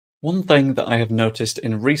One thing that I have noticed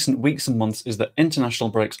in recent weeks and months is that international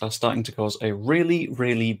breaks are starting to cause a really,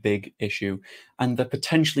 really big issue, and they're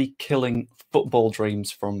potentially killing football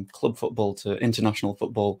dreams from club football to international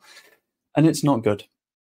football, and it's not good.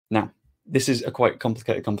 Now, this is a quite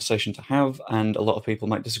complicated conversation to have, and a lot of people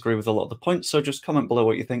might disagree with a lot of the points, so just comment below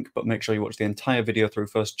what you think, but make sure you watch the entire video through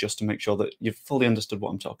first just to make sure that you've fully understood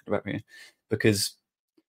what I'm talking about here, because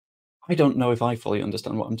I don't know if I fully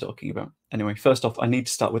understand what I'm talking about. Anyway, first off, I need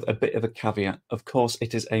to start with a bit of a caveat. Of course,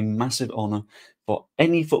 it is a massive honour for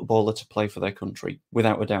any footballer to play for their country,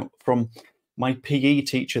 without a doubt. From my PE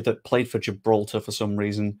teacher that played for Gibraltar for some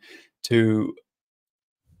reason, to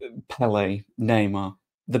Pele, Neymar,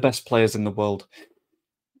 the best players in the world.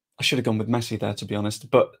 I should have gone with Messi there, to be honest,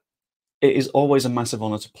 but it is always a massive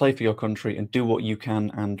honour to play for your country and do what you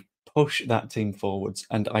can and push that team forwards.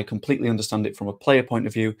 And I completely understand it from a player point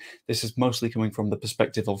of view. This is mostly coming from the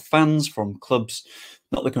perspective of fans, from clubs,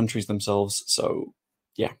 not the countries themselves. So,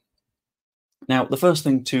 yeah. Now, the first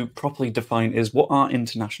thing to properly define is what are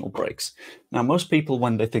international breaks? Now, most people,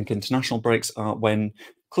 when they think international breaks, are when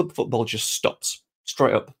club football just stops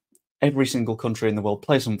straight up. Every single country in the world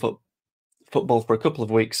plays some football for a couple of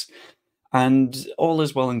weeks, and all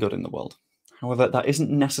is well and good in the world. However, that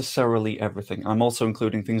isn't necessarily everything. I'm also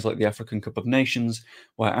including things like the African Cup of Nations,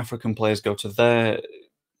 where African players go to their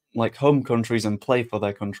home countries and play for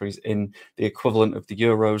their countries in the equivalent of the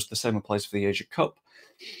Euros. The same applies for the Asia Cup.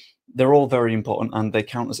 They're all very important, and they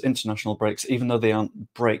count as international breaks, even though they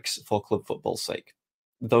aren't breaks for club football's sake.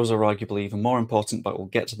 Those are arguably even more important, but we'll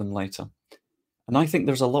get to them later. And I think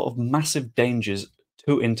there's a lot of massive dangers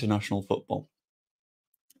to international football.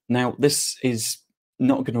 Now, this is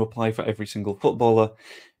not going to apply for every single footballer.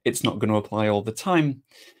 It's not going to apply all the time,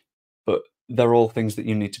 but they're all things that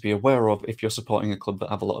you need to be aware of if you're supporting a club that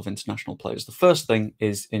have a lot of international players. The first thing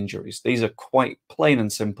is injuries. These are quite plain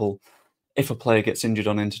and simple. If a player gets injured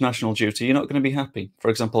on international duty, you're not going to be happy. For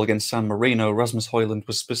example, against San Marino, Rasmus Højlund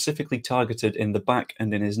was specifically targeted in the back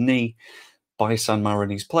and in his knee by San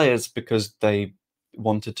Marino's players because they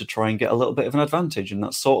wanted to try and get a little bit of an advantage, and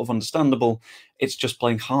that's sort of understandable. It's just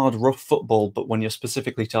playing hard, rough football, but when you're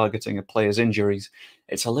specifically targeting a player's injuries,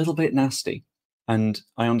 it's a little bit nasty. And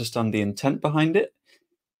I understand the intent behind it,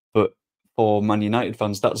 but for Man United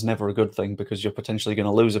fans, that's never a good thing because you're potentially going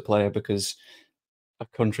to lose a player because a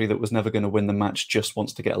country that was never going to win the match just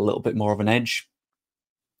wants to get a little bit more of an edge.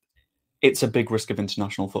 It's a big risk of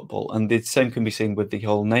international football, and the same can be seen with the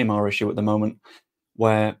whole Neymar issue at the moment,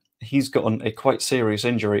 where he's gotten a quite serious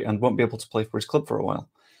injury and won't be able to play for his club for a while.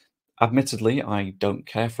 Admittedly, I don't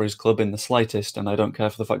care for his club in the slightest, and I don't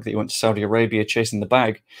care for the fact that he went to Saudi Arabia chasing the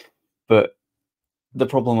bag, but the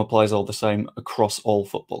problem applies all the same across all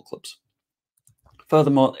football clubs.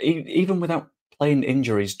 Furthermore, even without plain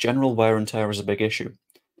injuries, general wear and tear is a big issue.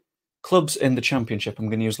 Clubs in the Championship, I'm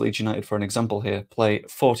going to use Leeds United for an example here, play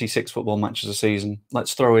 46 football matches a season.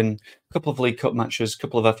 Let's throw in a couple of League Cup matches, a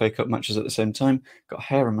couple of FA Cup matches at the same time. Got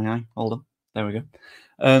hair in my eye. Hold on. There we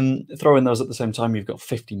go. Throw in those at the same time, you've got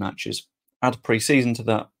 50 matches. Add pre-season to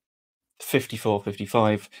that, 54,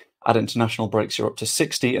 55. Add international breaks, you're up to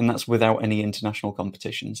 60, and that's without any international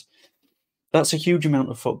competitions. That's a huge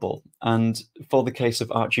amount of football. And for the case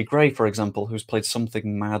of Archie Gray, for example, who's played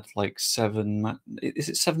something mad like seven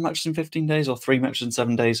matches in 15 days or 3 matches in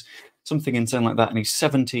 7 days? Something insane like that. And he's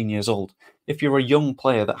 17 years old. If you're a young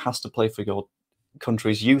player that has to play for your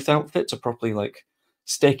country's youth outfit to properly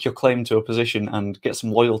stake your claim to a position and get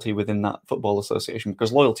some loyalty within that football association,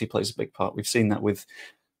 because loyalty plays a big part. We've seen that with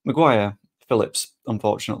Maguire, Phillips,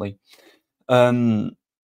 unfortunately.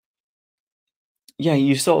 Yeah,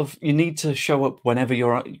 you need to show up whenever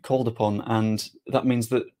you're called upon, and that means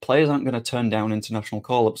that players aren't going to turn down international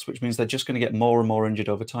call-ups, which means they're just going to get more and more injured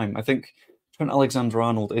over time. I think Trent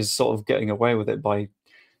Alexander-Arnold is sort of getting away with it by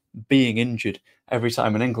being injured every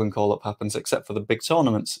time an England call-up happens, except for the big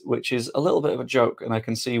tournaments, which is a little bit of a joke, and I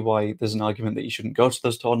can see why there's an argument that you shouldn't go to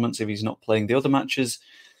those tournaments if he's not playing the other matches.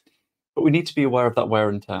 But we need to be aware of that wear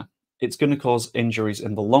and tear. It's going to cause injuries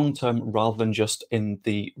in the long term rather than just in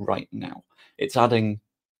the right now. It's adding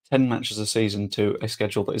 10 matches a season to a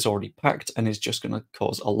schedule that is already packed and is just going to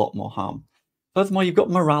cause a lot more harm. Furthermore, you've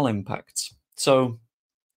got morale impacts. So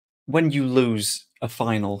when you lose a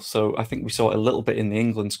final, so I think we saw it a little bit in the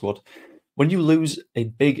England squad, when you lose a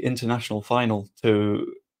big international final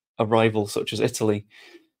to a rival such as Italy,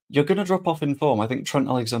 you're going to drop off in form. I think Trent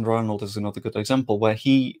Alexander-Arnold is another good example where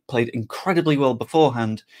he played incredibly well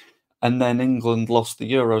beforehand, and then England lost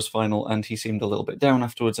the Euros final and he seemed a little bit down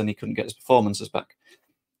afterwards and he couldn't get his performances back.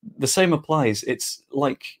 The same applies. It's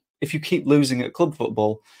like if you keep losing at club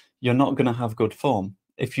football, you're not going to have good form.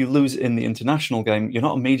 If you lose in the international game, you're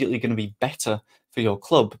not immediately going to be better for your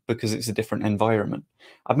club because it's a different environment.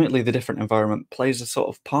 Admittedly, the different environment plays a sort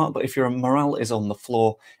of part, but if your morale is on the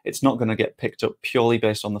floor, it's not going to get picked up purely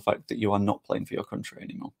based on the fact that you are not playing for your country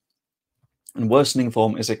anymore. And worsening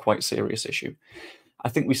form is a quite serious issue. I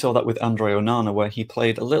think we saw that with Andre Onana, where he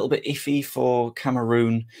played a little bit iffy for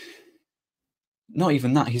Cameroon. Not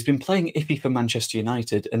even that, he's been playing iffy for Manchester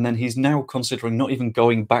United, and then he's now considering not even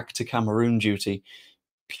going back to Cameroon duty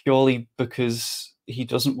purely because he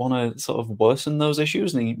doesn't want to sort of worsen those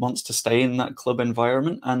issues and he wants to stay in that club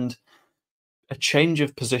environment. And a change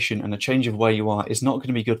of position and a change of where you are is not going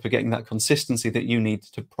to be good for getting that consistency that you need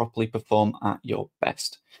to properly perform at your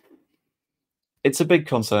best. It's a big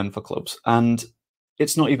concern for clubs, and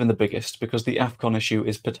it's not even the biggest because the AFCON issue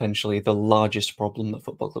is potentially the largest problem that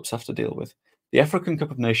football clubs have to deal with. The African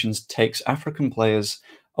Cup of Nations takes African players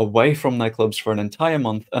away from their clubs for an entire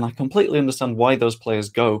month, and I completely understand why those players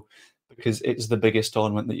go, because it's the biggest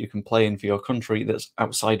tournament that you can play in for your country that's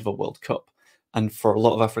outside of a World Cup. And for a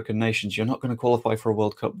lot of African nations, you're not going to qualify for a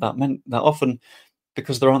World Cup that often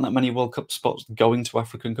because there aren't that many World Cup spots going to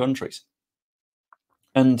African countries.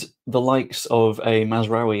 And the likes of a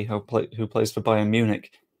Mazraoui who plays for Bayern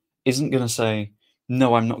Munich isn't going to say,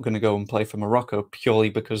 no, I'm not going to go and play for Morocco purely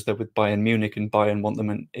because they're with Bayern Munich and Bayern want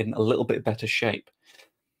them in a little bit better shape.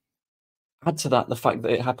 Add to that the fact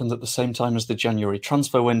that it happens at the same time as the January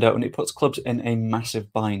transfer window, and it puts clubs in a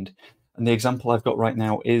massive bind. And the example I've got right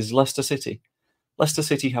now is Leicester City. Leicester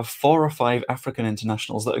City have 4 or 5 African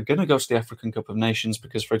internationals that are going to go to the African Cup of Nations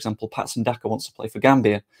because, for example, Patson Daka wants to play for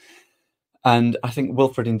Gambia. And I think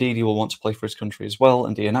Wilfred Ndidi will want to play for his country as well,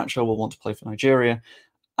 and Iheanacho will want to play for Nigeria.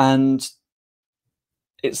 And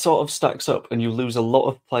it sort of stacks up, and you lose a lot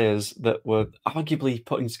of players that were arguably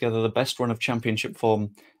putting together the best run of championship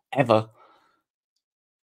form ever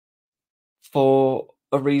for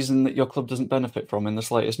a reason that your club doesn't benefit from in the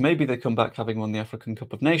slightest. Maybe they come back having won the African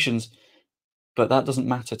Cup of Nations, but that doesn't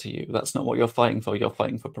matter to you. That's not what you're fighting for. You're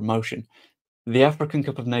fighting for promotion. The African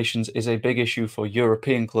Cup of Nations is a big issue for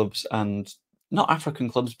European clubs and not African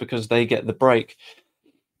clubs because they get the break,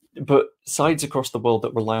 but sides across the world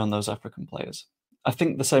that rely on those African players. I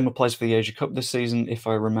think the same applies for the Asia Cup this season, if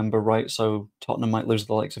I remember right, so Tottenham might lose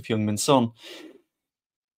the likes of Heung-min Son,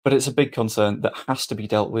 but it's a big concern that has to be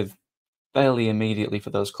dealt with fairly immediately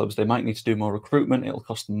for those clubs. They might need to do more recruitment, it'll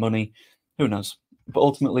cost them money, who knows. But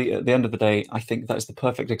ultimately, at the end of the day, I think that is the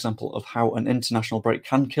perfect example of how an international break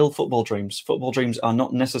can kill football dreams. Football dreams are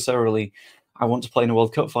not necessarily, I want to play in a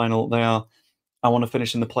World Cup final. They are, I want to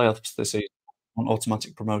finish in the playoffs this season, I want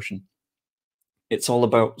automatic promotion. It's all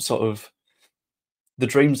about sort of the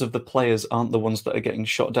dreams of the players aren't the ones that are getting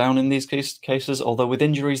shot down in these cases, although with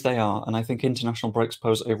injuries they are. And I think international breaks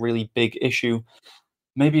pose a really big issue.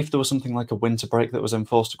 Maybe if there was something like a winter break that was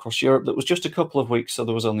enforced across Europe that was just a couple of weeks, so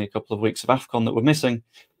there was only a couple of weeks of AFCON that were missing,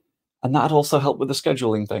 and that'd also help with the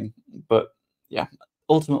scheduling thing. But yeah,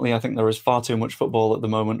 ultimately I think there is far too much football at the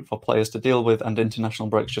moment for players to deal with, and international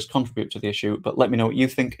breaks just contribute to the issue. But let me know what you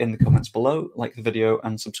think in the comments below, like the video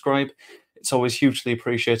and subscribe. It's always hugely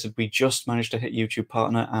appreciated. We just managed to hit YouTube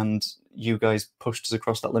partner and you guys pushed us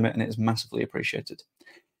across that limit and it is massively appreciated.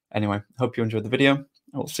 Anyway, hope you enjoyed the video.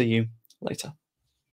 I will see you later.